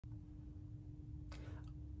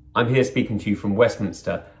I'm here speaking to you from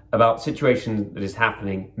Westminster about a situation that is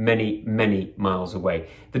happening many, many miles away.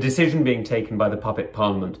 The decision being taken by the puppet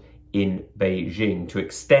parliament in Beijing to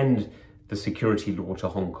extend the security law to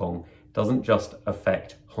Hong Kong doesn't just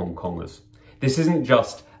affect Hong Kongers. This isn't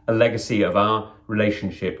just a legacy of our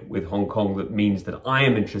relationship with Hong Kong that means that I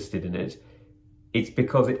am interested in it. It's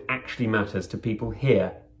because it actually matters to people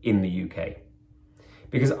here in the UK.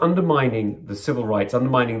 Because undermining the civil rights,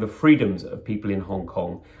 undermining the freedoms of people in Hong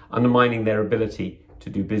Kong, undermining their ability to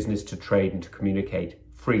do business, to trade and to communicate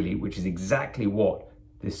freely, which is exactly what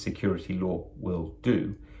this security law will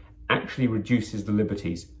do, actually reduces the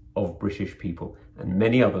liberties of British people and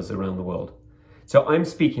many others around the world. So I'm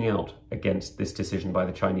speaking out against this decision by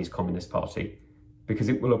the Chinese Communist Party because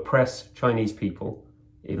it will oppress Chinese people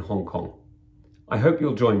in Hong Kong. I hope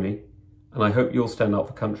you'll join me, and I hope you'll stand up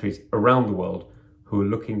for countries around the world who are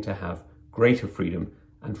looking to have greater freedom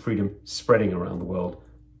and freedom spreading around the world,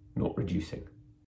 not reducing.